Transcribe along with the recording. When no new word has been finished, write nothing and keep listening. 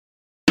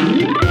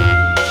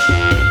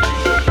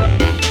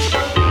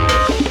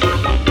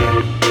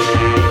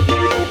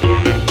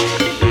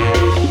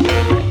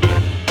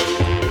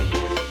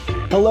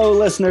Hello,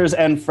 listeners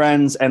and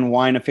friends and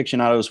wine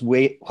aficionados.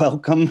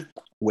 Welcome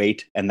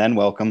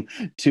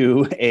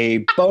to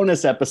a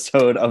bonus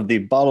episode of the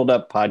Bottled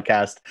Up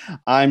podcast.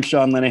 I'm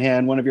Sean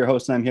Linehan, one of your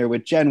hosts, and I'm here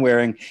with Jen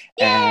Waring.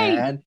 Yay!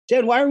 And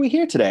Jen, why are we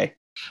here today?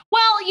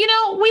 Well,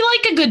 we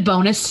like a good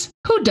bonus.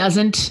 Who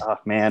doesn't? Oh,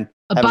 man.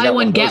 A buy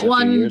one, get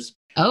one.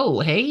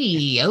 Oh,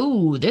 hey.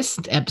 Oh, this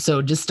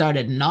episode just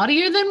started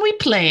naughtier than we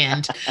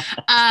planned.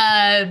 But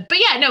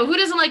yeah, no, who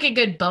doesn't like a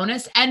good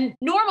bonus? And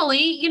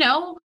normally,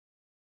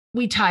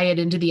 we tie it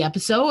into the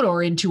episode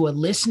or into a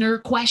listener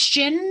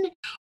question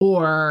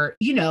or,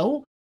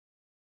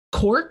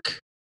 cork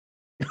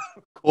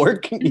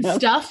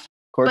stuff.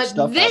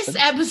 But this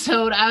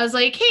episode, I was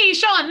like, hey,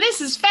 Sean, this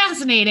is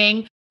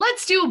fascinating.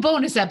 Let's do a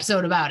bonus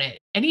episode about it.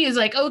 And he was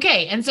like,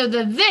 okay. And so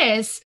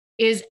this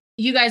is,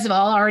 you guys have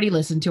all already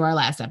listened to our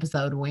last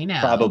episode. We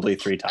know. Probably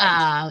 3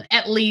 times.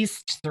 At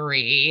least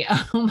 3.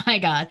 Oh my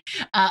God.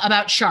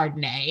 About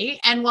Chardonnay.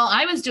 And while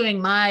I was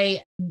doing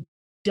my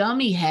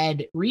dummy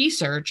head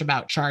research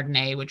about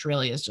Chardonnay, which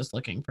really is just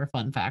looking for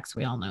fun facts.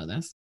 We all know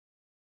this.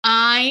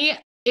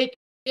 It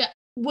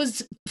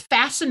was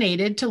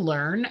fascinated to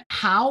learn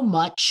how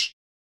much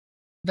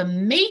the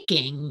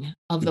making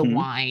of the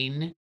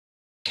wine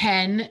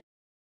can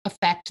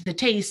affect the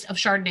taste of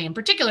Chardonnay in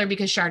particular,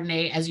 because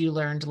Chardonnay, as you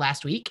learned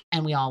last week,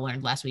 and we all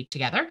learned last week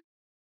together,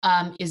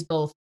 is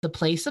both the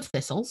place of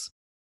thistles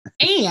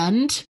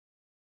and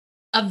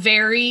a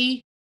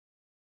very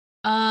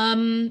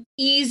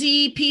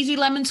easy peasy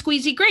lemon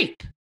squeezy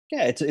grape.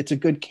 Yeah, it's a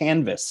good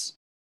canvas.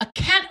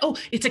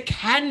 It's a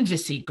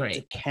canvassy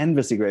grape.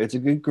 It's a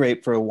good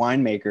grape for a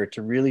winemaker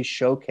to really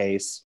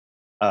showcase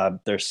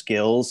their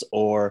skills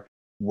or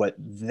what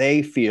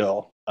they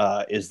feel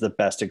is the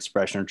best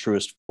expression or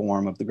truest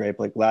form of the grape.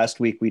 Like last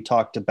week, we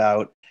talked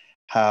about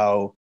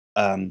how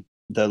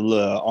the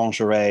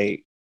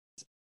L'Angeret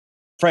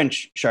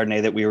French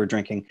Chardonnay that we were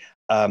drinking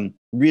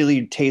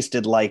really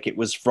tasted like it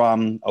was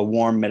from a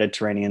warm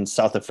Mediterranean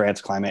south of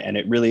France climate, and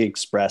it really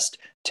expressed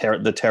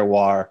the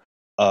terroir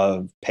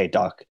of Pays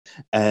d'Oc.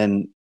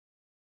 And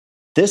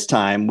this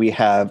time we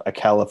have a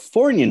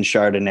Californian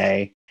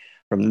Chardonnay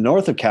from the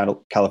north of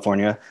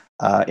California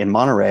in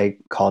Monterey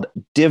called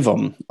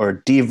Divum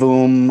or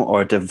Divum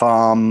or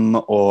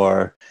Divam,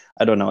 or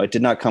I don't know. It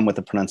did not come with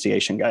a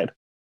pronunciation guide.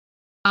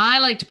 I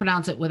like to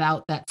pronounce it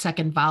without that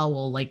second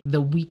vowel, like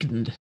the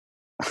Weeknd.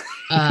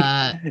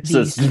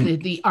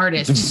 The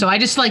artist. So I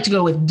just like to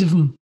go with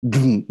Divum.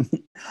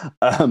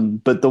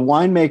 But the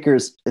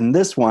winemakers in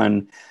this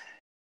one,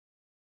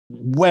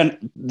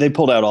 when they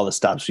pulled out all the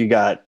stops, you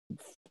got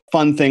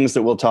fun things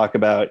that we'll talk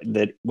about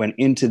that went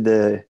into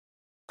the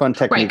fun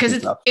techniques. Right,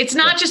 because it's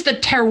not just the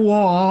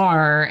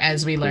terroir,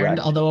 as we learned,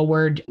 although a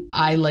word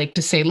I like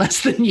to say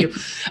less than you.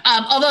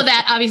 Although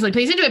that obviously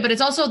plays into it, but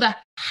it's also the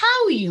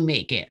how you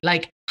make it,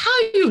 like how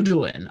you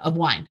doing of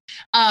wine.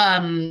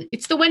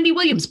 It's the Wendy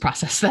Williams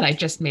process that I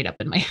just made up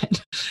in my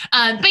head.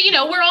 But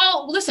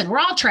we're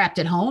all trapped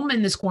at home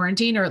in this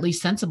quarantine, or at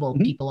least sensible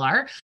people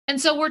are.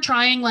 And so we're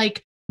trying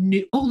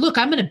look,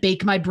 I'm going to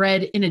bake my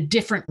bread in a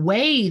different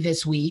way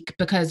this week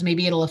because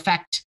maybe it'll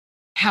affect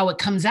how it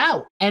comes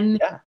out.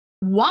 And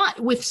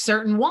with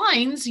certain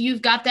wines,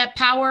 you've got that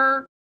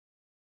power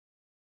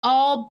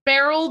all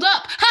barreled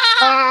up.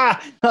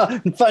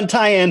 Fun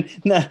tie-in,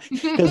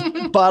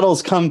 because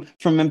bottles come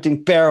from empty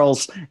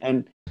barrels,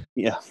 and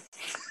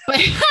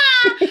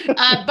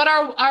but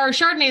our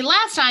Chardonnay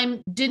last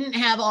time didn't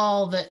have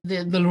all the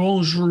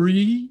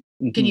lingerie.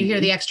 Can you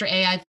hear the extra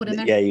A I put in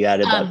there? Yeah, you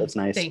added that. That's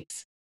nice.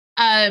 Thanks.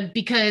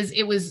 Because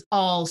it was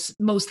all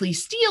mostly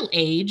steel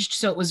aged,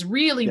 so it was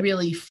really,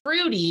 really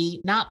fruity,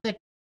 not the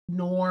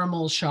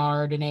normal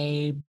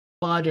Chardonnay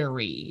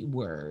buttery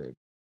word.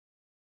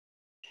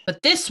 But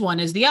this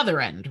one is the other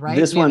end, right?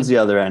 This one's the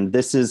other end.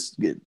 This one's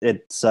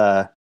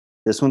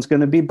going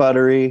to be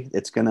buttery.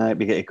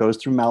 It goes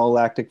through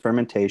malolactic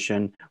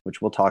fermentation,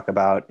 which we'll talk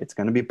about. It's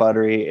going to be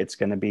buttery. It's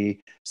going to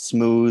be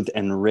smooth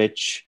and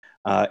rich.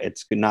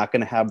 It's not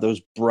going to have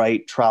those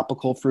bright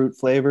tropical fruit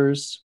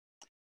flavors.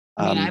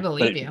 I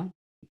believe you.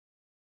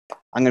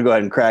 I'm going to go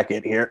ahead and crack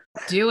it here.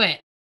 Do it.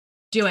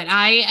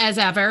 I, as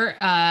ever,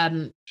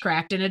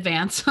 cracked in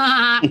advance.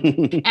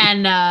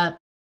 And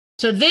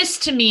so this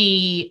to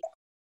me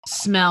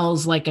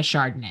smells like a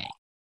Chardonnay.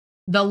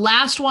 The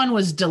last one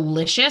was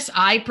delicious.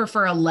 I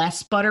prefer a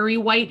less buttery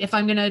white if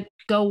I'm going to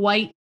go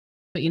white.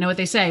 But you know what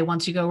they say,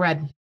 once you go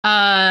red.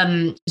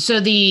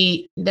 So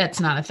that's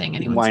not a thing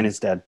anymore. Wine is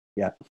dead.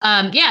 Yeah.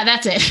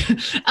 That's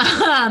it.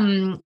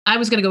 I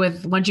was going to go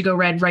with once you go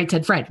red, right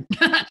said Fred.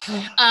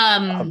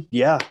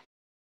 Yeah.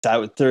 That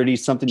was 30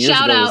 something years ago.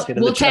 Shout out.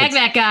 We'll tag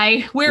that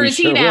guy. Where is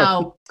he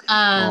now?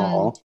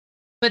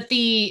 But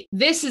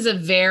this is a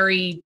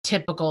very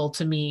typical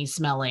to me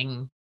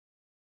smelling.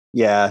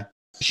 Yeah.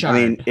 Chard. I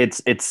mean,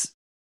 it's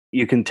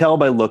you can tell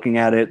by looking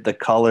at it, the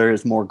color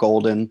is more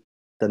golden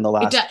than the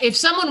last. If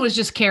someone was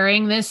just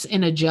carrying this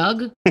in a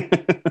jug,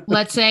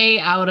 let's say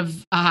out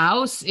of a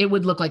house, it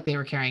would look like they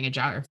were carrying a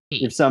jar of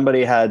pee. If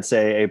somebody had,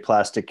 say, a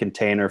plastic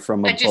container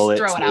from a Bullet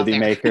smoothie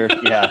maker,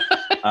 yeah,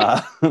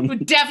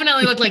 Would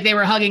definitely look like they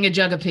were hugging a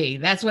jug of pee.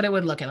 That's what it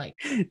would look like.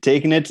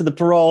 Taking it to the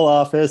parole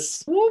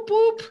office. Whoop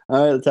whoop.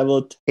 All right, let's have a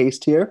little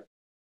taste here.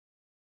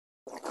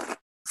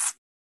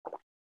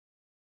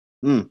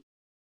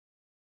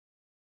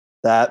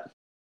 That.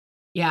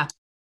 Yeah.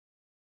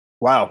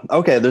 Wow.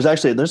 Okay,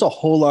 there's a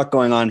whole lot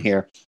going on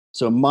here.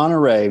 So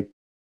Monterey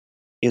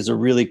is a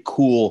really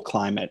cool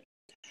climate.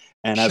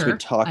 And as we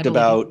talked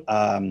about,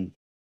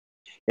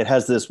 it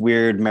has this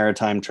weird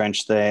maritime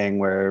trench thing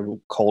where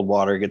cold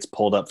water gets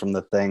pulled up from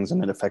the things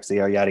and it affects the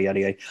air, yada,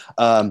 yada,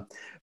 yada.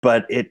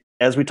 But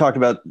as we talked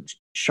about,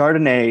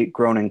 Chardonnay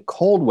grown in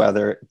cold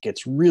weather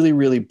gets really,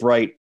 really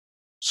bright,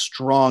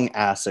 strong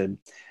acid.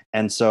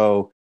 And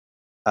so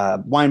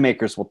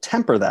winemakers will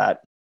temper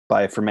that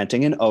by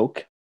fermenting in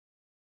oak,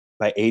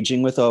 by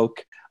aging with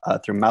oak,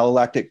 through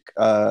malolactic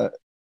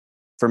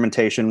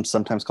fermentation,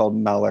 sometimes called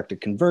malolactic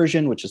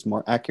conversion, which is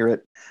more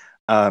accurate.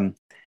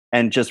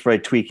 And just by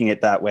tweaking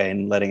it that way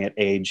and letting it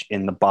age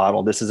in the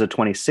bottle. This is a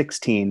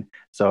 2016,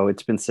 so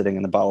it's been sitting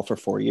in the bottle for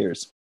 4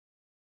 years.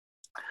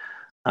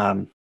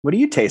 What do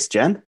you taste,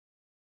 Jen?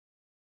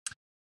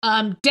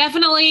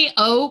 Definitely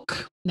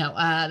oak. No,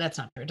 that's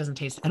not fair. It doesn't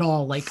taste at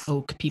all like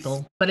oak,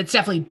 people, but it's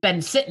definitely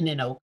been sitting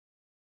in oak.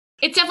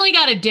 It's definitely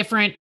got a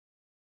different,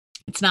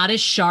 it's not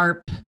as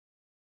sharp.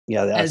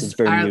 Yeah, the acid's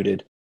very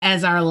muted.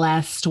 As our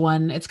last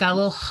one. It's got a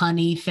little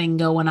honey thing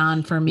going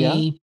on for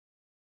me.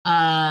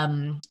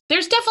 Yeah.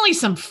 There's definitely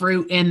some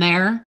fruit in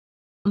there.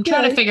 I'm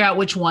trying to figure out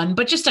which one,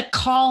 but just a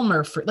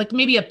calmer fruit, like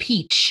maybe a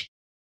peach.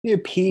 Yeah,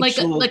 peach. Like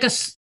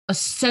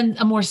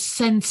a more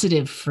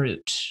sensitive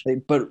fruit.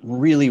 But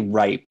really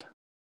ripe.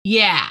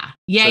 Yeah.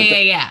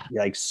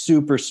 Like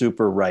super,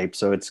 super ripe.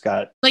 So it's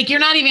got... Like you're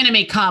not even going to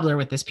make cobbler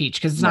with this peach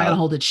because it's not going to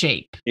hold its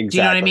shape. Exactly. Do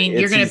you know what I mean?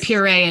 You're going to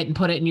puree it and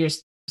put it in your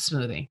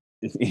smoothie.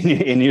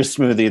 In your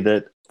smoothie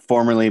that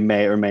formerly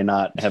may or may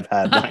not have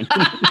had wine.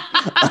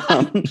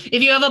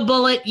 If you have a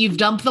bullet, you've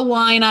dumped the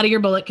wine out of your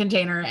bullet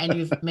container and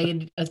you've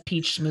made a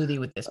peach smoothie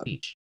with this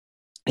peach.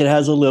 It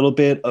has a little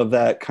bit of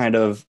that kind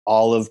of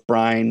olive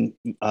brine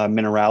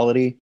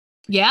minerality.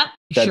 Yeah,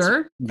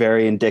 that's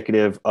very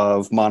indicative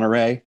of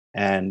Monterey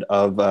and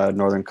of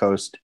Northern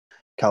Coast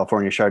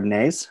California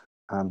Chardonnays.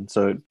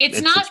 So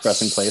it's not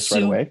expressing place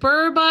right away.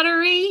 Super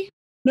buttery.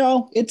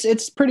 No,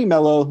 it's pretty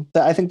mellow.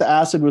 I think the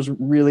acid was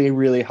really,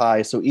 really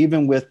high. So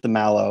even with the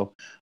mallow,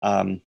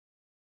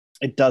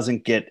 it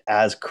doesn't get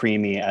as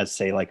creamy as,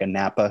 say, like a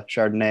Napa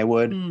Chardonnay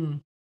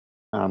would,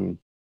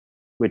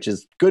 which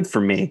is good for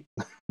me.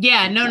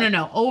 Yeah,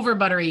 no. Over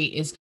buttery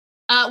is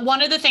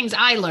one of the things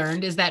I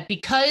learned is that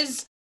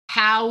because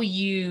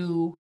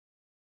the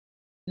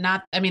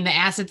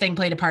acid thing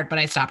played a part, but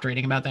I stopped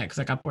reading about that because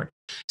I got bored.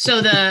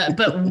 So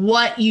but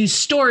what you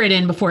store it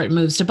in before it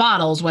moves to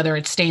bottles, whether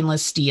it's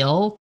stainless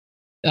steel,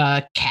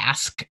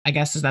 cask, I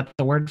guess, is that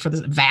the word for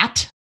this?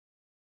 Vat?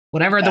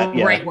 Whatever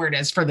the right word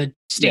is for the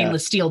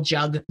stainless steel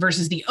jug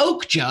versus the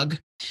oak jug,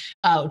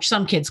 which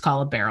some kids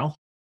call a barrel.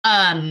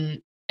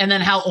 And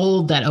then how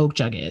old that oak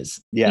jug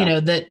is. Yeah. You know,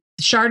 that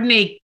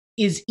Chardonnay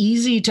is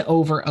easy to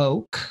over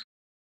oak.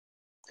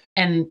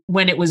 And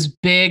when it was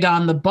big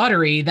on the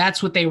buttery,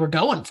 that's what they were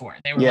going for.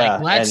 They were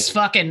like, let's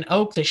fucking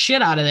oak the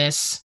shit out of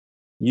this.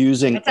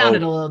 That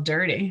sounded a little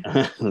dirty.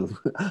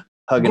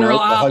 Hugging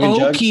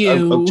oak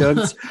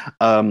jugs.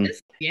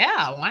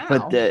 Yeah, wow.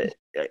 But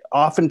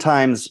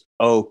oftentimes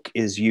oak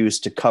is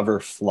used to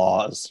cover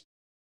flaws.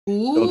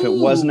 Ooh. So if it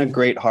wasn't a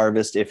great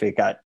harvest, if it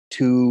got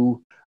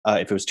if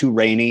it was too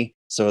rainy,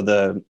 so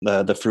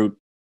the fruit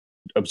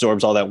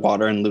absorbs all that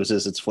water and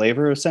loses its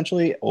flavor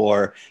essentially,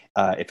 or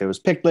if it was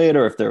picked late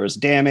or if there was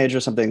damage or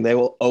something, they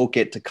will oak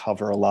it to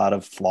cover a lot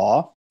of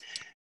flaw.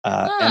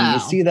 And you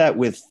see that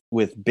with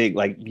big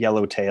like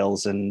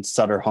Yellowtails and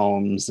Sutter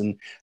Homes and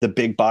the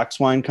big box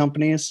wine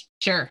companies.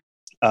 Sure.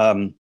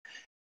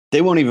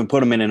 They won't even put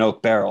them in an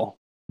oak barrel.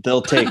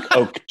 They'll take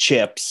oak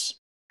chips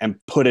and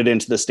put it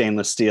into the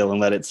stainless steel and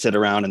let it sit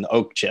around in the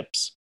oak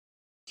chips.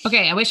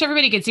 Okay, I wish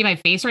everybody could see my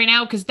face right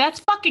now because that's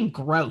fucking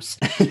gross.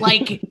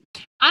 Like,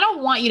 I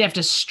don't want you to have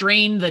to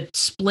strain the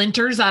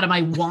splinters out of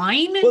my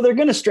wine. Well, they're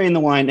going to strain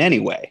the wine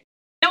anyway.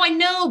 No, I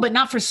know, but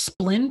not for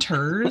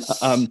splinters.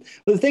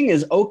 The thing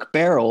is, oak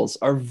barrels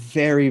are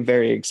very,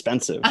 very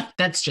expensive.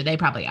 That's true. They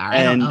probably are.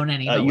 I don't own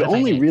any. You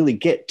only really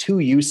get 2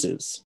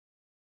 uses.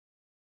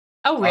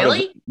 Oh,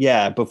 really?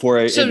 Before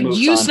it moves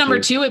use on number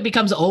 2, it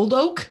becomes old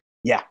oak?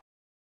 Yeah.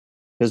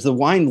 Because the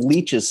wine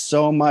leaches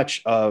so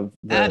much of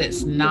that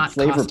is not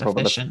flavor cost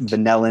profile, efficient. the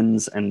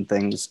vanillins and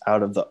things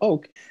out of the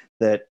oak,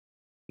 that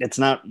it's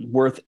not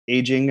worth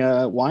aging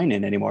wine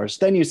in anymore.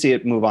 So then you see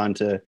it move on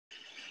to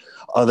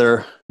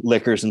other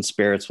liquors and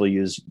spirits will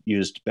use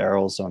used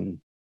barrels.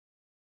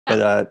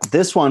 But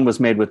this one was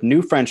made with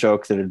new French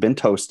oak that had been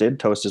toasted.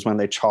 Toast is when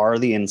they char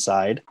the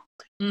inside.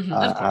 Mm-hmm,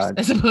 of course,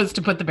 as opposed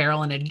to put the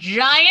barrel in a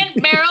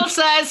giant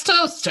barrel-sized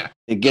toaster.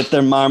 They get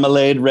their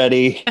marmalade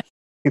ready.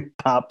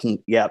 Pop,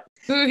 yep.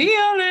 Lady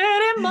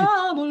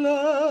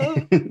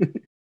Marmalade.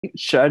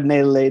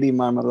 Chardonnay Lady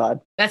Marmalade.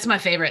 That's my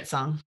favorite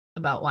song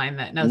about wine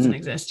that doesn't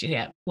exist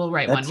yet. We'll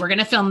write one. We're going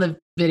to film the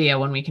video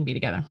when we can be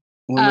together.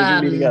 When we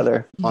can be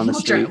together on the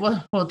street.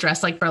 We'll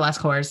dress like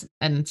burlesque whores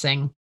and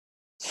sing.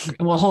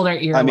 We'll hold our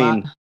ear. I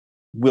mean,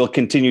 we'll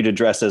continue to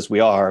dress as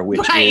we are, which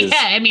is. Yeah,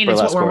 I mean, it's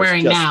what we're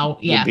wearing now.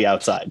 Yeah. We'll be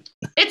outside.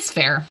 It's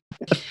fair.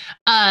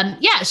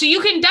 Yeah. So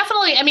you can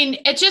definitely, I mean,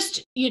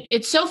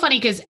 it's so funny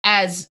because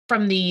as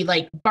from the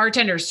like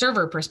bartender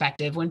server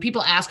perspective, when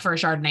people ask for a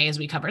Chardonnay, as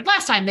we covered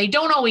last time, they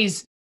don't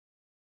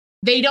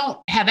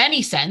have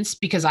any sense,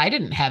 because I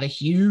didn't have a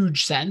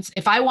huge sense.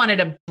 If I wanted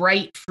a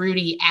bright,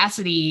 fruity,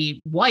 acidy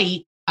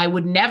white, I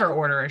would never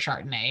order a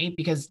Chardonnay,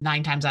 because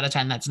 9 times out of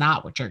 10, that's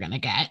not what you're going to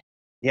get.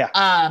 Yeah.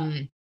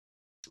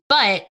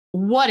 But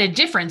what a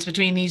difference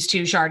between these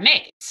two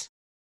Chardonnays.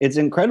 It's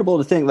incredible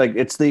to think, like,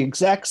 it's the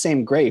exact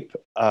same grape.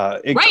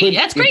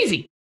 That's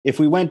crazy. If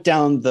we went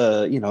down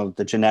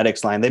the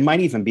genetics line, they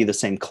might even be the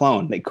same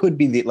clone. They could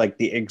be the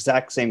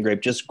exact same grape,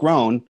 just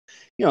grown,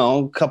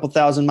 a couple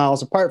thousand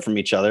miles apart from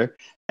each other,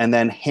 and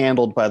then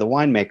handled by the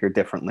winemaker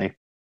differently.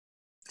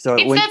 So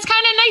that's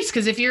kind of nice,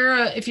 because if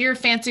you're a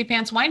fancy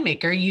pants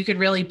winemaker, you could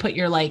really put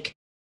your like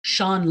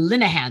Sean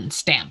Linehan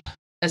stamp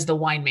as the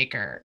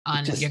winemaker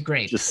on your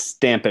grape. Just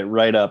stamp it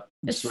right up.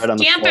 Just right on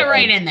stamp it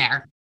right in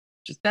there.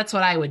 That's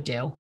what I would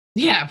do.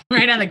 Yeah,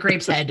 right on the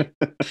grape's head.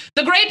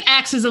 The grape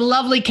acts as a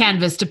lovely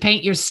canvas to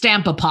paint your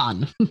stamp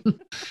upon.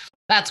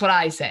 That's what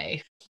I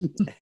say.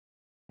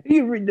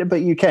 You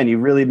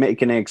really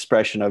make an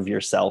expression of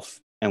yourself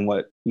and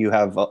what you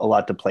have a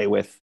lot to play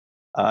with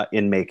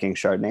in making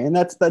Chardonnay, and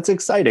that's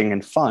exciting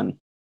and fun.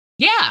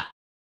 Yeah,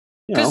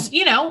 because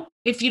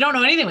if you don't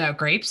know anything about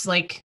grapes,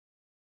 like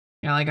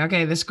you're like,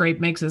 okay, this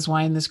grape makes this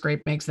wine, this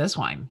grape makes this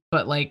wine,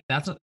 but like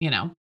that's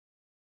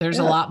there's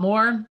a lot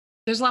more.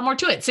 There's a lot more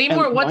to it. Say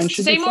more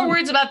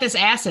words about this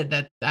acid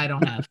that I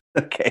don't have.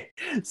 Okay.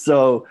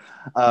 So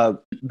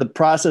the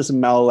process of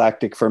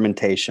malolactic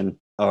fermentation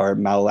or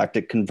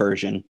malolactic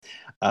conversion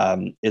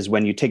is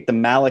when you take the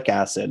malic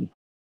acid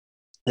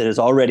that is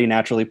already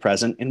naturally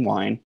present in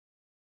wine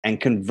and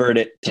convert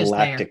it to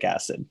lactic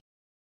acid.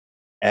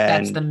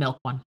 And that's the milk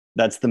one.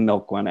 That's the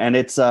milk one. And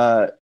it's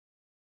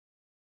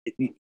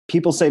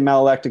people say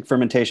malolactic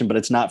fermentation, but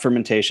it's not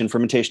fermentation.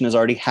 Fermentation has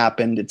already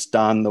happened. It's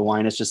done. The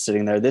wine is just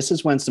sitting there. This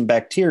is when some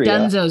bacteria.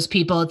 Dunzos,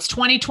 people. It's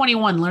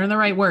 2021. Learn the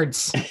right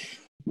words.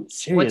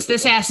 What's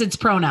this acid's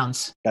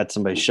pronouns? Got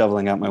somebody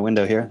shoveling out my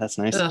window here. That's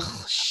nice.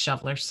 Ugh,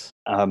 shovelers.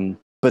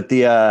 But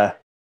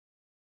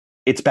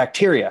it's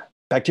bacteria.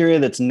 Bacteria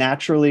that's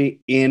naturally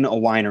in a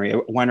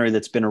winery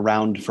that's been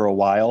around for a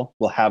while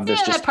will have this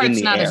just in the air. That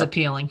part's not as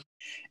appealing.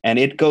 And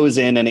it goes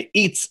in and it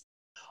eats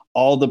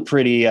all the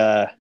pretty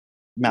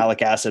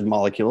malic acid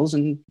molecules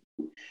and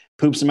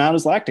poops them out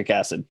as lactic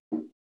acid.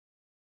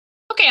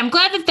 Okay, I'm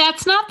glad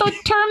that's not the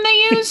term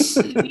they use.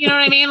 You know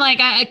what I mean?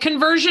 Like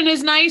conversion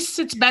is nice.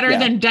 It's better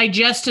than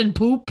digest and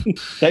poop.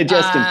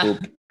 Digest and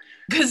poop.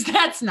 Because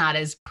that's not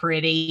as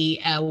pretty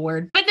a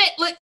word. But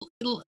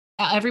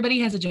everybody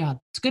has a job.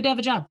 It's good to have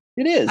a job.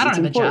 It is. I don't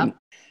have a job.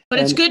 But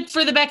it's good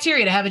for the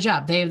bacteria to have a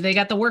job. They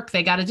got the work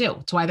they got to do.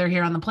 It's why they're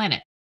here on the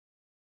planet.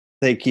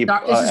 They keep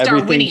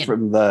everything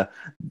from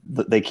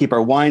they keep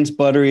our wines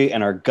buttery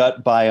and our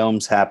gut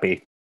biomes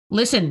happy.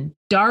 Listen,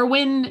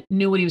 Darwin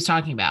knew what he was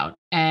talking about.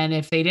 And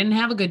if they didn't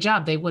have a good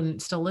job, they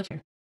wouldn't still live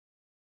here.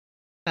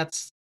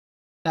 That's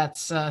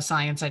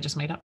science I just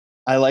made up.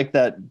 I like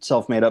that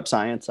self-made up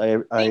science.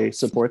 I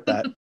support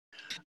that.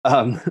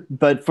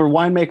 But for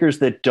winemakers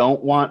that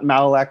don't want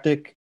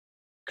malolactic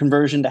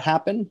conversion to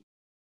happen,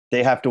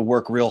 they have to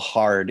work real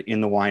hard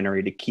in the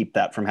winery to keep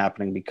that from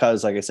happening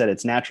because, like I said,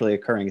 it's naturally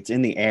occurring. It's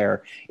in the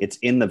air. It's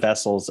in the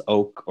vessels,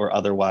 oak or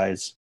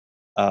otherwise,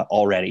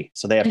 already.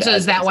 So they have. So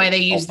is that why they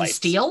use the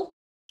steel?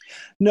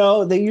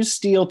 No, they use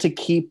steel to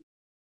keep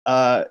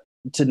to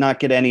not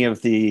get any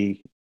of the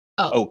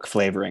oak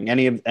flavoring,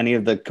 any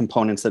of the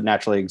components that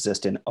naturally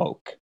exist in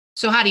oak.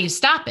 So how do you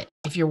stop it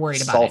if you're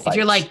worried about it? If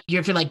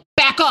you're like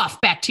back off,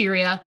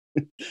 bacteria.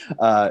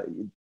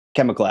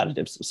 Chemical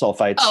additives,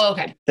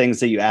 sulfites, things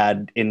that you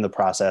add in the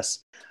process.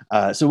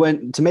 So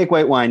to make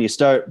white wine, you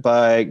start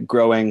by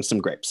growing some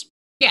grapes.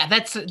 Yeah,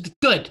 that's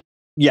good.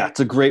 Yeah, it's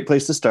a great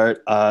place to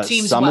start.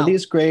 Some of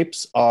these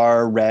grapes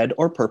are red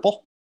or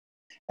purple,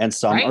 and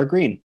some are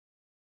green.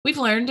 We've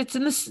learned it's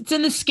in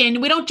the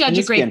skin. We don't judge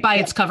a grape by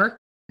its cover.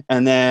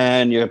 And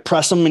then you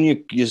press them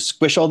and you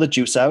squish all the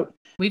juice out.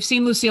 We've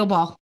seen Lucille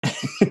Ball.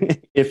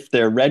 If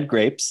they're red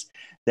grapes,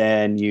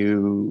 then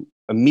you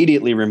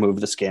immediately remove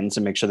the skins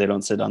and make sure they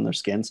don't sit on their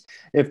skins.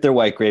 If they're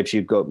white grapes,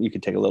 you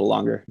could take a little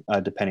longer,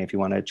 depending if you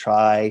want to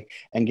try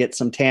and get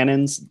some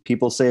tannins.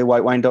 People say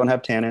white wine don't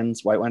have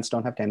tannins. White wines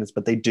don't have tannins,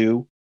 but they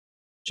do,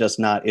 just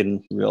not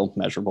in real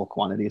measurable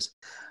quantities.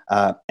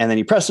 And then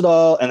you press it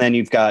all, and then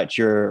you've got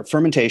your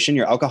fermentation,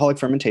 your alcoholic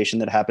fermentation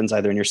that happens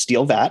either in your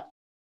steel vat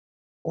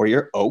or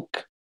your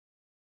oak.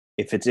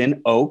 If it's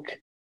in oak,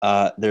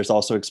 there's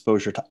also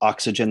exposure to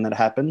oxygen that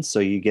happens, so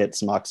you get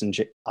some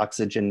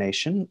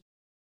oxygenation.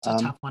 It's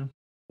a tough one.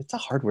 It's a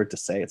hard word to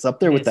say. It's up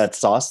there with that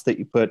sauce that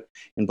you put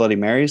in Bloody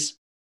Marys.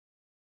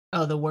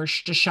 Oh, the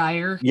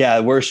Worcestershire? Yeah,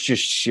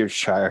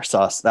 Worcestershire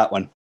sauce, that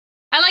one.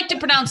 I like to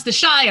pronounce the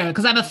Shire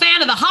because I'm a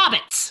fan of the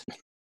Hobbits.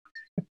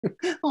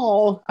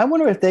 Oh, I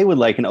wonder if they would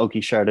like an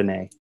oaky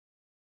Chardonnay.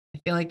 I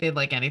feel like they'd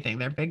like anything.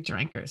 They're big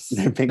drinkers.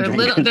 They're big They're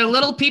drinkers. little. They're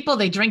little people.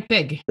 They drink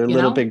big. They're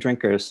little big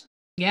drinkers.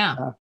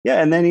 Yeah.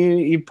 Yeah, and then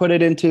you put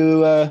it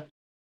into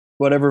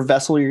whatever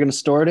vessel you're going to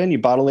store it in. You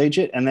bottle age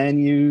it, and then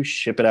you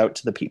ship it out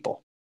to the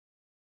people.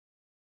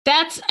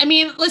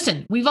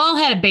 Listen, we've all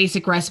had a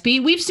basic recipe.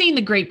 We've seen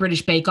the Great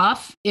British Bake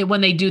Off.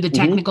 When they do the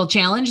technical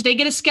challenge, they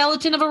get a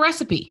skeleton of a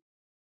recipe,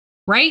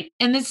 right?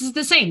 And this is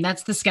the same.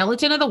 That's the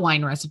skeleton of the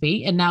wine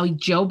recipe. And now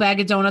Joe Bag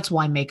of Donuts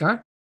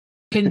winemaker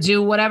can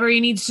do whatever he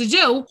needs to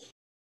do,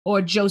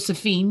 or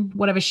Josephine,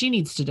 whatever she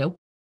needs to do,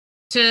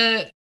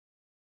 to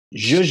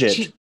zhuzh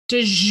it. To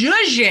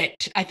zhuzh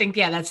it. I think,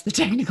 that's the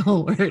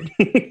technical word.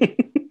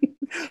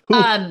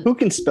 Who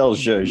can spell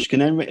zhuzh?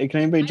 Can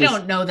anybody just... I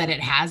don't know that it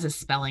has a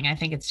spelling. I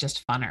think it's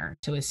just funner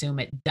to assume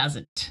it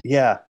doesn't.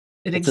 Yeah.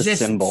 It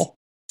exists. A symbol.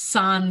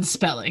 Sans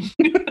spelling.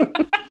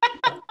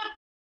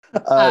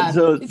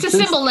 So it's a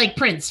symbol like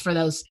Prince for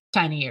those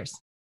tiny years.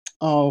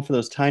 Oh, for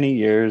those tiny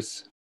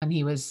years. When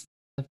he was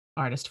the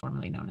artist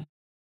formerly known as.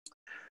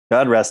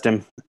 God rest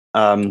him.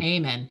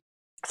 Amen.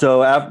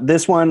 So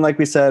this one, like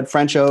we said,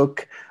 French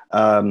oak.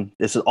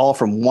 This is all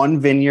from one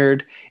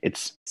vineyard.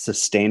 It's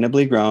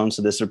sustainably grown.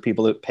 So this are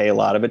people that pay a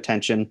lot of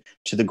attention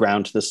to the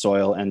ground, to the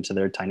soil, and to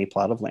their tiny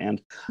plot of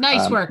land.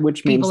 Nice work,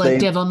 which means people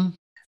at Divum.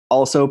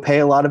 Also pay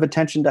a lot of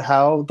attention to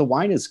how the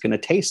wine is going to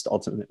taste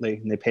ultimately.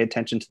 And they pay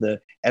attention to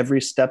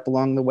every step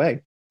along the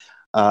way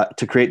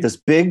to create this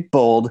big,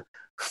 bold,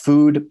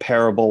 food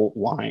pairable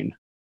wine.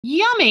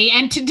 Yummy.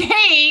 And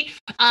today,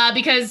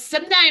 because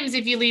sometimes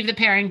if you leave the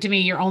pairing to me,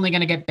 you're only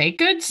going to get baked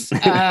goods.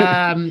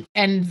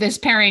 And this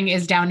pairing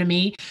is down to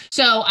me.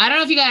 So I don't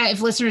know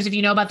if listeners, if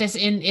you know about this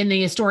in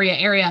the Astoria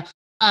area,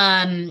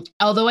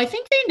 although I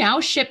think they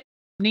now ship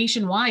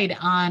nationwide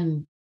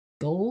on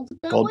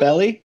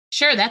Goldbelly.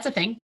 Sure. That's a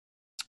thing.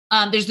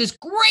 There's this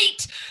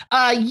great,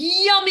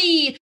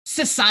 yummy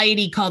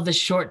society called the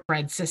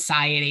Shortbread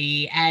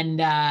Society. And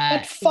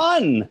that's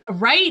fun,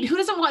 right? Who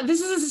doesn't want,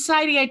 this is a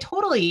society I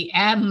totally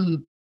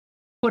am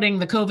putting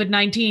the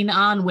COVID-19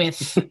 on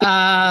with,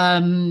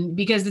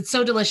 because it's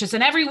so delicious.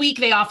 And every week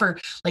they offer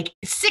like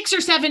 6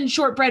 or 7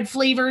 shortbread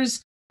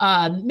flavors,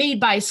 made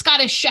by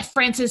Scottish chef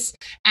Francis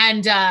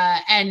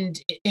and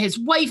his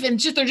wife, and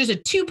they're just a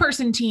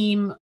 2-person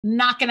team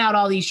knocking out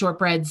all these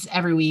shortbreads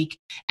every week.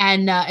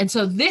 And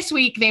so this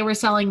week they were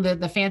selling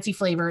the fancy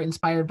flavor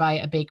inspired by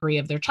a bakery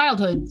of their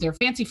childhood. Their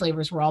fancy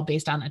flavors were all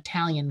based on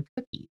Italian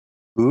cookies.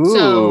 Ooh.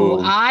 So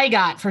I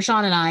got, for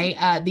Sean and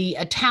I, the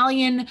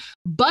Italian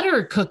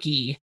butter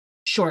cookie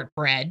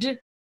shortbread,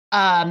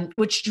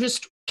 which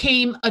just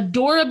came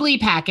adorably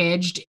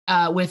packaged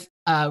with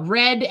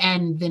red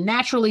and the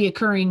naturally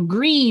occurring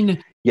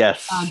green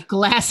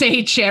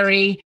glacé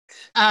cherry.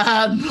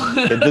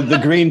 The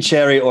green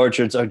cherry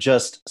orchards are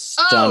just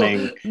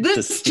stunning.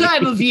 This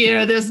time of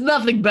year, there's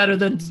nothing better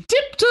than to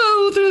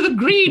tiptoe through the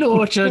green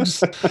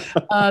orchards,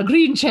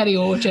 green cherry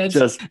orchards.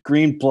 Just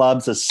green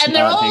blobs of snot. And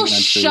they're all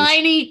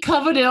shiny,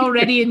 covered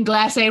already in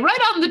glacé, right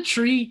on the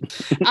tree.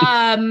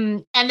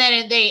 And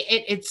then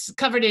it's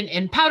covered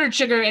in powdered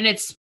sugar, and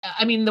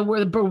the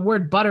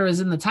word butter is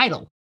in the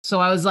title. So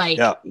I was like,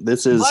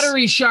 this is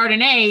buttery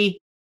Chardonnay,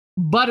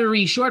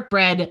 buttery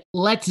shortbread.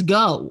 Let's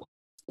go.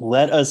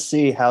 Let us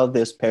see how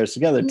this pairs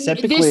together.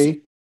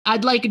 Typically,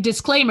 I'd like a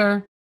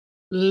disclaimer.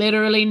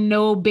 Literally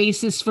no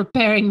basis for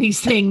pairing these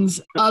things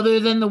other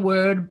than the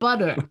word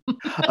butter.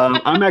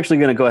 I'm actually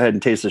going to go ahead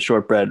and taste the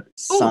shortbread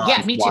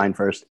wine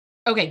first.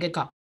 Okay, good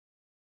call.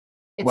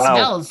 It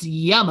smells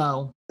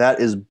yummo. That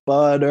is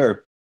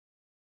butter.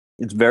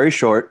 It's very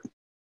short.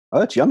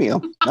 Oh, it's yummy.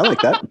 I like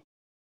that.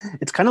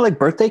 It's kind of like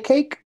birthday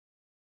cake.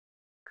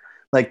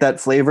 Like that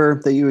flavor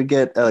that you would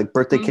get like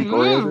birthday cake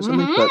Oreos or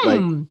something, but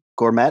like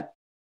gourmet.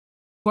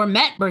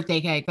 Gourmet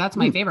birthday cake. That's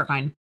my favorite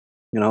kind.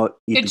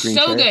 It's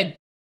so good.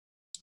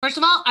 First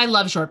of all, I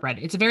love shortbread.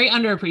 It's a very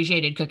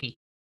underappreciated cookie,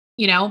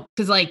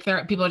 because like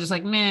people are just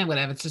like, meh,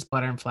 whatever. It's just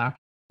butter and flour.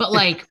 But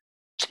like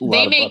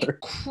they make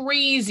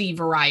crazy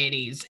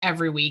varieties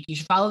every week. You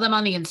should follow them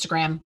on the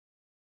Instagram.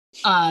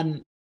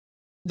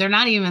 They're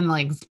not even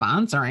like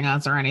sponsoring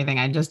us or anything.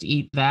 I just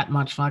eat that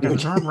much fucking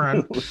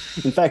shortbread.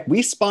 In fact,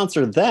 we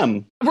sponsor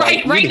them.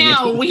 Right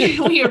now,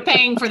 we are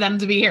paying for them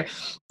to be here.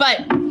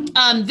 But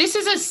this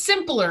is a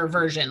simpler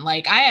version.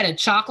 Like I had a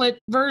chocolate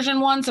version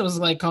once. It was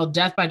like called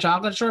Death by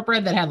Chocolate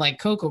Shortbread that had like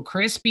Cocoa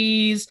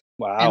Krispies.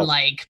 Wow. And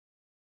like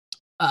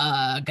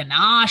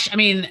ganache. I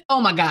mean, oh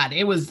my God,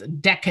 it was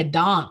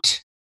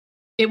decadent.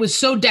 It was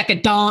so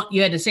decadent,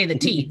 you had to say the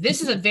T.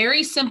 This is a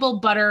very simple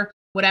butter,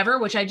 whatever,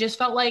 which I just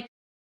felt like,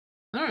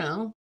 I don't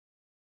know.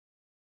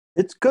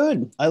 It's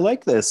good. I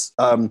like this.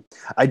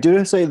 I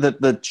do say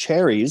that the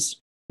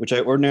cherries, which I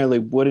ordinarily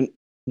wouldn't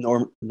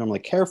normally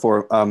care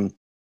for,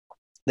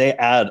 they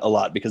add a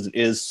lot because it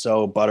is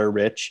so butter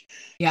rich.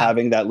 Yeah.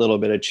 Having that little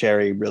bit of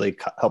cherry really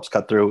helps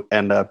cut through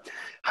and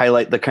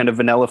highlight the kind of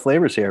vanilla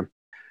flavors here.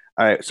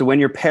 All right. So when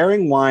you're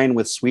pairing wine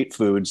with sweet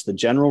foods, the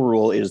general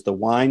rule is the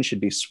wine should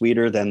be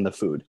sweeter than the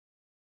food.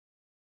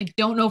 I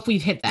don't know if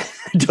we've hit that.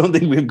 I don't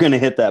think we're going to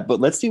hit that,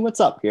 but let's see what's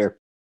up here.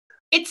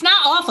 It's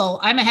not awful.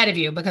 I'm ahead of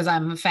you because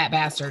I'm a fat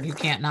bastard who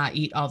can't not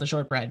eat all the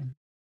shortbread.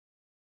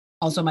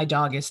 Also, my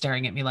dog is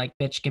staring at me like,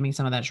 bitch, give me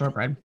some of that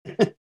shortbread.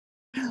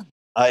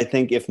 I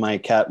think if my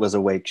cat was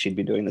awake, she'd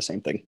be doing the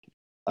same thing.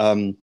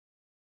 Now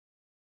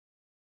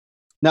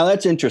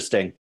that's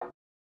interesting.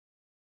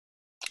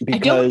 I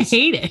don't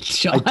hate it,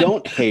 Sean. I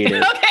don't hate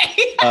it.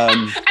 Okay.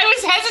 I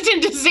was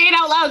hesitant to say it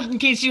out loud in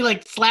case you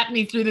like slapped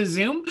me through the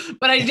Zoom,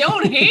 but I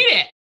don't hate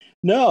it.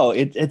 No,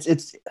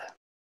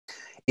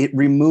 it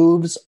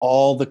removes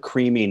all the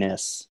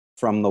creaminess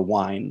from the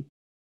wine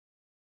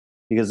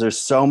because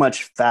there's so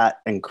much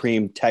fat and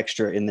cream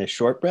texture in this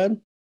shortbread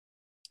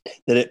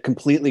that it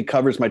completely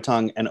covers my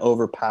tongue and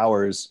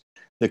overpowers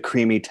the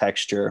creamy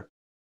texture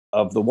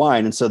of the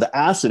wine. And so the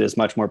acid is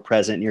much more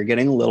present. And you're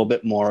getting a little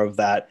bit more of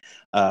that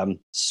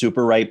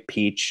super ripe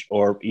peach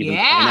or even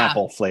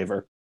pineapple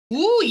flavor.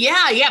 Ooh,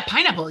 yeah.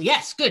 Pineapple.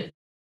 Yes, good.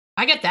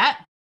 I get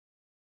that.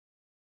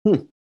 I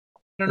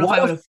don't know what if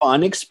I would have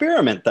fun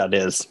experiment that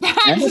is.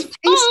 And a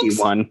tasty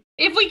one.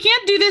 If we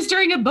can't do this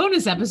during a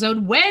bonus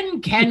episode,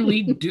 when can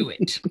we do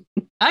it?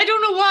 I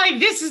don't know why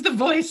this is the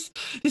voice.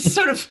 This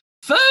sort of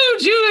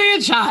faux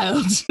Julia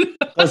Child.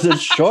 Because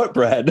it's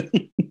shortbread.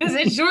 Because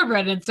it's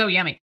shortbread and it's so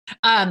yummy.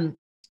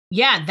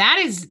 Yeah, that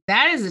is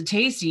a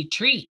tasty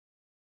treat.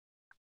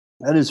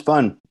 That is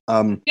fun.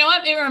 You know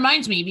what? It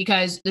reminds me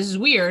because this is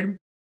weird.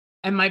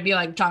 I might be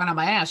like talking on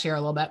my ass here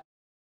a little bit.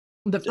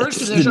 The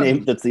first of the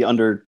name that's the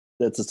under.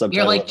 That's a subtitle.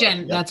 You're like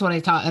Jen. Yeah. That's what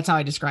I taught. That's how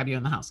I describe you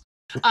in the house.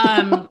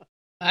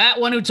 That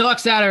one who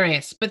talks out her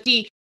ass. But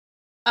the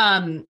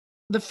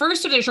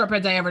first of their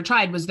shortbreads I ever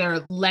tried was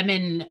their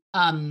lemon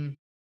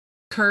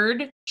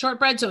curd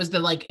shortbread. So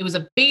it was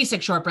a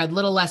basic shortbread,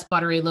 little less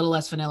buttery, a little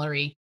less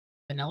vanilla-y.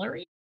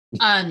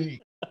 I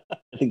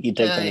think you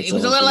take it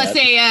was a little less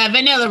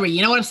vanilla-y.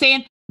 You know what I'm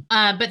saying?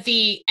 And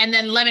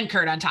then lemon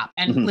curd on top.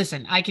 And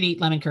listen, I could eat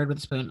lemon curd with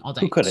a spoon all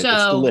day. Who couldn't?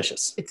 It's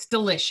delicious. It's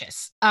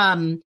delicious.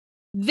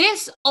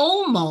 This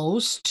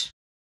almost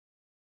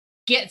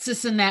gets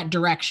us in that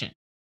direction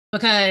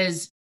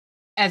because,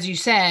 as you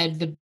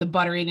said, the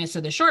butteriness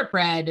of the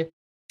shortbread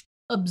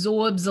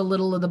absorbs a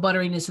little of the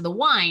butteriness of the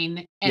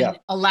wine and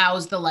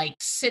allows the like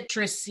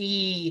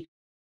citrusy,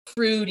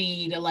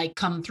 fruity to like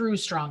come through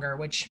stronger,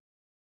 which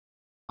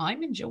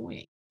I'm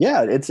enjoying.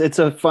 Yeah, it's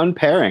a fun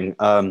pairing.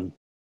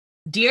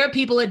 Dear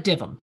people at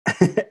Divum.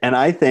 And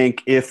I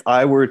think if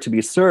I were to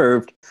be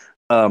served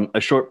a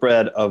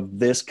shortbread of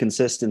this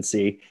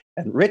consistency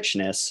and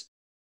richness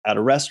at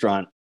a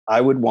restaurant, I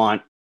would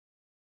want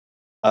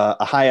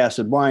a high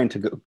acid wine to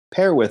go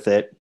pair with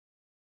it.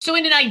 So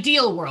in an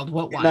ideal world,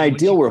 what wine? In an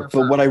ideal world,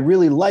 but what I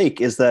really like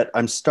is that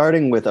I'm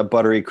starting with a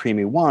buttery,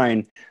 creamy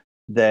wine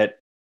that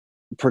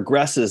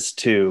progresses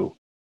to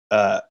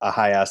a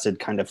high acid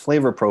kind of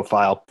flavor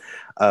profile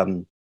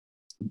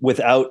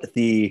without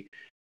the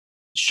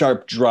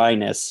sharp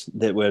dryness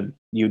that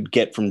you'd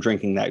get from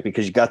drinking that,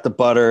 because you got the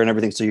butter and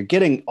everything. So you're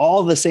getting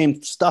all the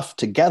same stuff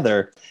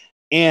together,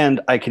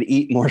 and I could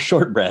eat more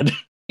shortbread.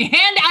 And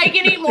I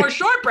can eat more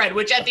shortbread,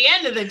 which at the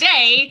end of the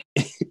day,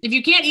 if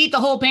you can't eat the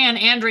whole pan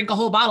and drink a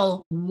whole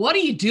bottle, what are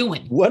you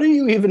doing? What are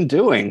you even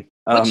doing?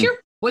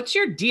 What's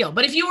your deal?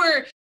 But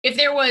if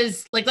there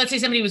was, like, let's say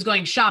somebody was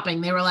going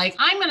shopping, they were like,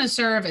 I'm going to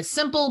serve a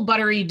simple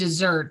buttery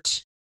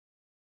dessert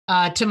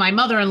to my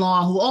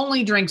mother-in-law who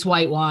only drinks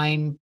white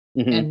wine,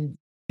 and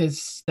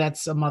because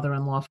that's a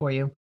mother-in-law for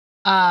you.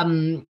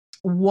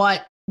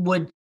 What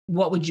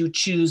would you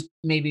choose,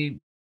 maybe,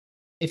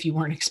 if you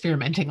weren't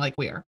experimenting like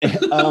we are?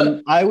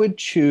 I would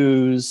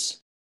choose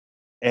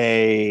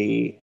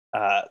a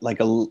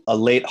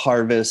late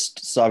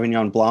harvest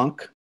Sauvignon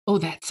Blanc. Oh,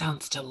 that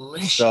sounds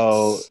delicious.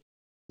 So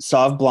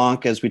Sauv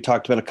Blanc, as we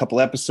talked about a couple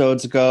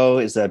episodes ago,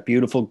 is that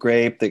beautiful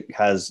grape that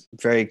has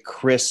very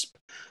crisp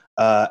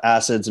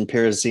acids and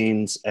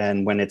pyrazines.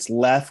 And when it's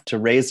left to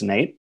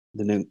raisinate,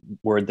 the new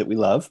word that we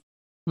love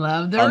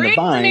the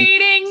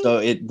vine, so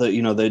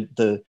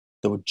the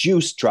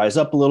juice dries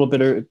up a little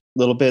bit.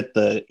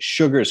 The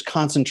sugars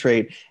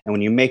concentrate, and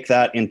when you make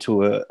that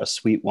into a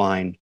sweet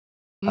wine,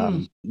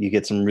 you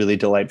get some really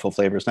delightful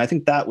flavors. And I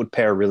think that would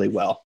pair really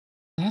well.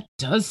 That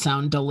does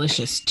sound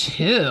delicious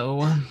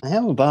too. I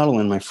have a bottle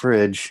in my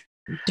fridge.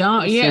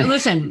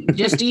 Listen,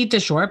 just eat the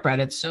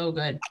shortbread. It's so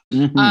good.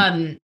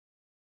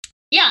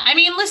 Yeah, I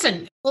mean,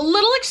 listen, a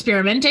little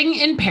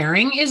experimenting and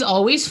pairing is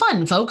always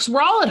fun, folks.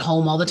 We're all at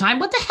home all the time.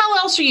 What the hell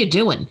else are you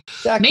doing?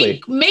 Exactly.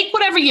 Make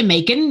whatever you're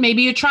making.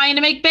 Maybe you're trying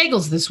to make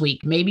bagels this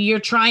week. Maybe you're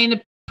trying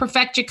to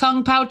perfect your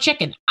Kung Pao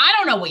chicken. I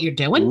don't know what you're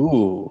doing.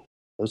 Ooh,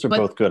 those are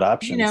both good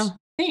options.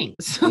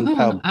 Thanks. Kung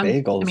Pao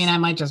bagels. I mean, I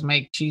might just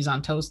make cheese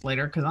on toast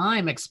later because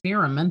I'm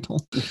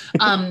experimental.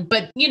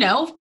 But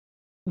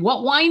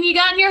what wine you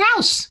got in your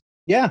house?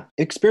 Yeah,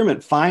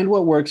 experiment. Find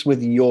what works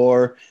with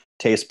your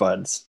taste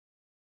buds.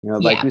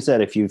 Like we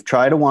said, if you've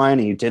tried a wine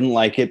and you didn't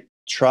like it,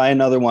 try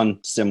another one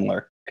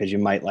similar because you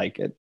might like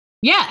it.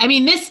 Yeah. I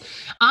mean,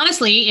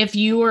 honestly, if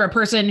you were a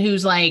person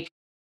who's like,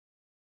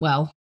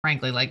 well,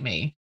 frankly, like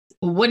me,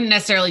 wouldn't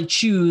necessarily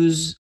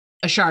choose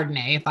a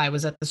Chardonnay if I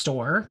was at the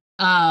store.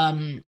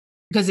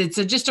 because it's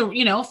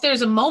if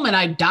there's a moment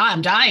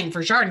I'm dying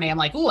for Chardonnay, I'm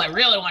like, oh, I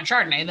really want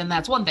Chardonnay, then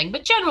that's one thing.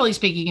 But generally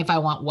speaking, if I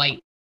want white,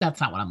 that's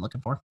not what I'm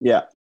looking for.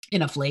 Yeah.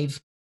 In a flavor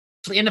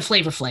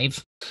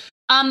flav.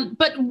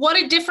 But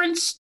what a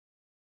difference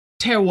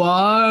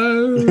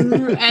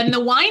terroir and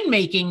the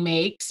winemaking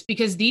makes,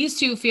 because these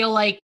two feel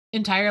like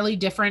entirely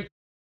different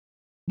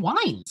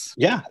wines.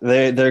 Yeah,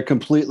 they're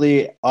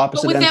completely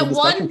opposite ends of the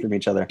spectrum from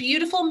each other.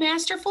 Beautiful,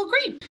 masterful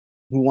grape.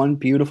 One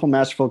beautiful,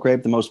 masterful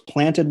grape, the most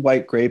planted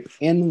white grape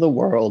in the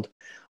world.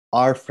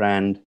 Our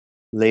friend,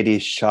 Lady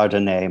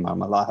Chardonnay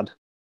Marmalade.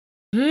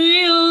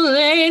 Real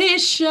Lady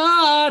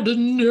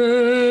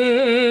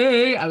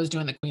Chardonnay. I was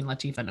doing the Queen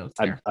Latifah notes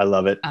there. I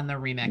love it. On the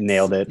remix.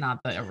 Nailed it.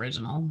 Not the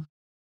original.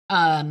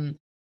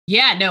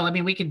 Yeah, no, I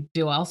mean, we could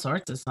do all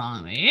sorts of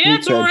songs.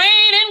 It's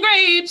raining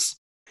grapes.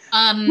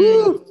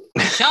 Chardonnay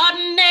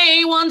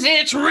wants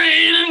it's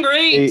raining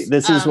grapes. Hey,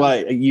 this is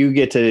why you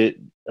get to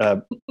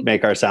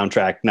make our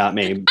soundtrack, not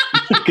me,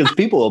 because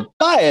people will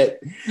buy it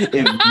if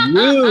you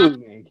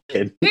make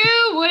it.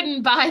 Who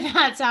wouldn't buy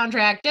that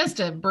soundtrack just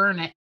to burn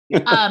it?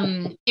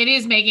 It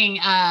is making,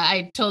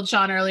 I told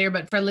Sean earlier,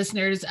 but for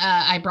listeners,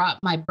 I brought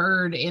my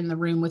bird in the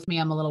room with me.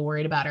 I'm a little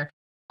worried about her.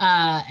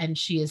 And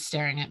she is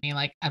staring at me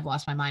like I've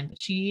lost my mind,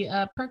 but she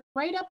perked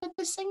right up at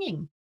the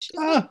singing. She's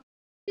a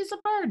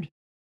bird.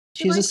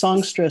 She's a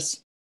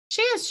songstress.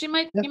 She is. You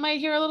might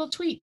hear a little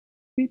tweet.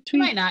 Tweet. She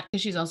might not,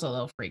 because she's also a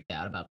little freaked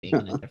out about being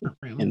in a different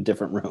room. In a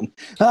different room.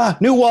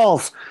 New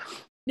walls.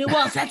 New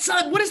walls. That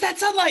sun. What is that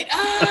sunlight?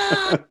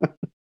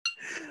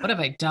 What have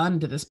I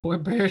done to this poor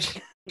bird?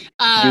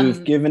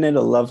 You've given it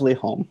a lovely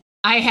home.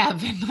 I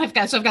have. I've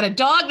got a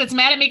dog that's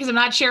mad at me because I'm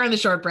not sharing the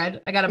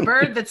shortbread. I got a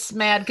bird that's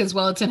mad because,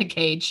 well, it's in a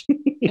cage.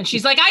 And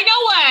she's like, I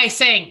know why I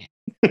sing.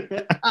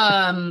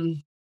 I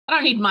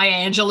don't need Maya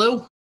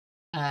Angelou.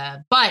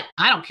 But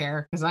I don't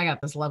care because I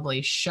got this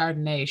lovely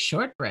Chardonnay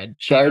shortbread.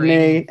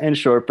 Chardonnay and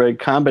shortbread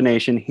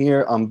combination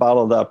here on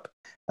Bottled Up.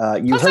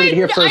 You heard it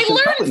here first. I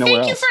learned.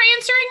 Thank you for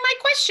answering my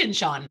question,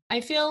 Sean.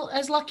 I feel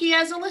as lucky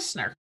as a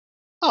listener.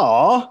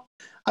 Aw,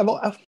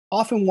 I've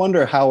often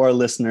wonder how our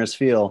listeners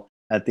feel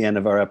at the end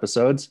of our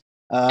episodes.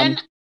 And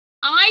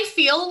I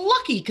feel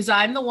lucky because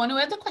I'm the one who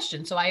had the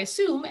question. So I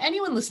assume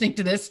anyone listening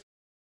to this,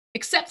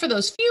 except for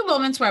those few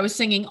moments where I was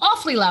singing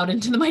awfully loud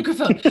into the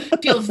microphone,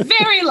 feel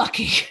very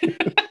lucky.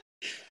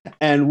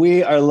 And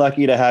we are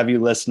lucky to have you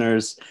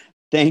listeners.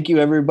 Thank you,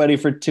 everybody,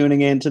 for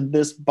tuning in to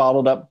this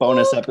Bottled Up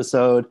bonus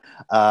episode.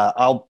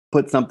 I'll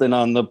put something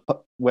on the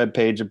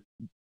webpage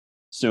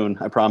soon,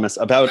 I promise,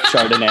 about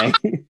Chardonnay,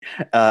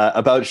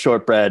 about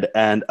shortbread,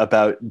 and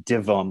about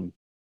Divum.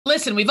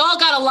 Listen, we've all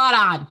got a lot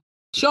on.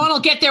 Sean will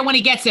get there when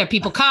he gets there,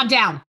 people. Calm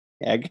down.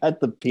 Yeah, I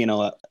got the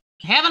Pinot.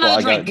 Have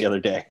another drink. The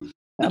other day.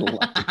 Had a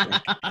lot to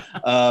drink.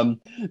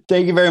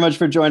 Thank you very much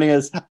for joining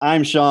us.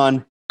 I'm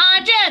Sean.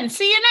 I'm Jen.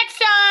 See you next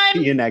time.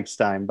 See you next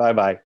time.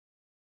 Bye-bye.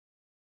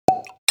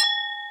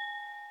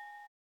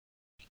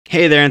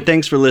 Hey there, and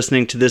thanks for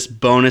listening to this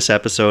bonus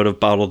episode of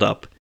Bottled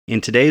Up. In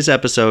today's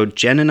episode,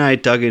 Jen and I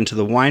dug into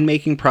the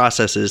winemaking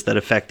processes that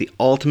affect the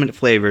ultimate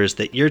flavors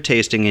that you're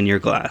tasting in your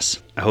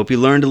glass. I hope you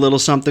learned a little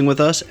something with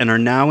us and are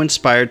now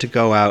inspired to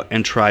go out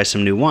and try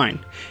some new wine.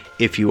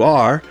 If you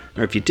are,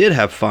 or if you did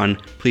have fun,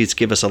 please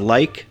give us a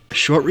like, a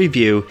short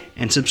review,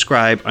 and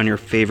subscribe on your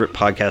favorite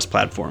podcast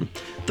platform.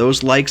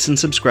 Those likes and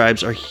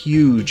subscribes are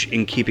huge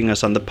in keeping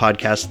us on the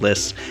podcast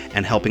lists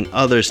and helping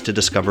others to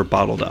discover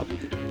Bottled Up.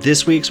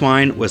 This week's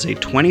wine was a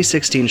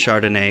 2016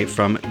 Chardonnay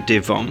from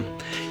Divum.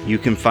 You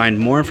can find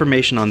more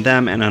information on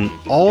them and on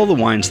all the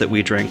wines that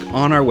we drink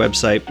on our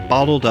website,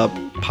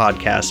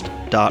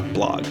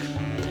 bottleduppodcast.blog.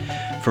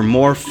 For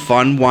more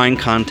fun wine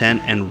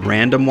content and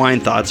random wine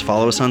thoughts,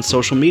 follow us on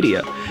social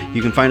media.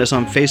 You can find us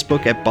on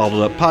Facebook at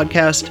Bottled Up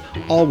Podcast,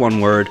 all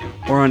one word,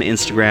 or on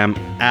Instagram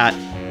at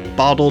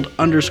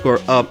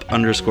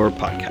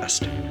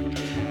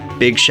bottled_up_podcast.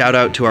 Big shout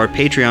out to our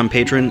Patreon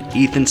patron,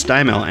 Ethan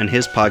Stymel, and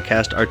his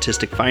podcast,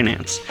 Artistic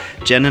Finance.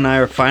 Jen and I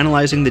are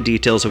finalizing the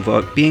details of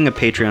what being a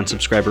Patreon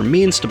subscriber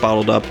means to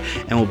Bottled Up,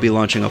 and we'll be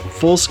launching a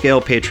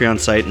full-scale Patreon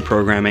site and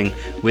programming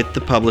with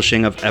the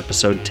publishing of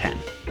episode 10.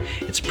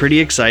 It's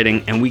pretty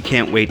exciting, and we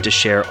can't wait to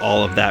share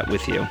all of that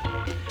with you.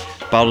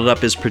 Bottled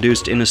Up is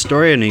produced in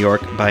Astoria, New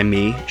York by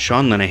me,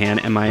 Sean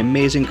Linehan, and my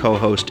amazing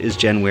co-host is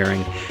Jen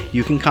Waring.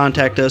 You can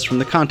contact us from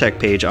the contact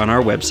page on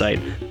our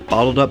website,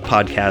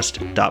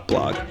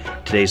 bottleduppodcast.blog.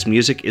 Today's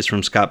music is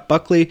from Scott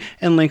Buckley,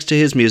 and links to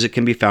his music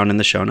can be found in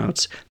the show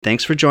notes.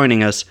 Thanks for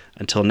joining us.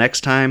 Until next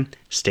time,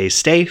 stay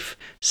safe,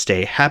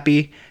 stay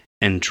happy,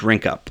 and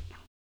drink up.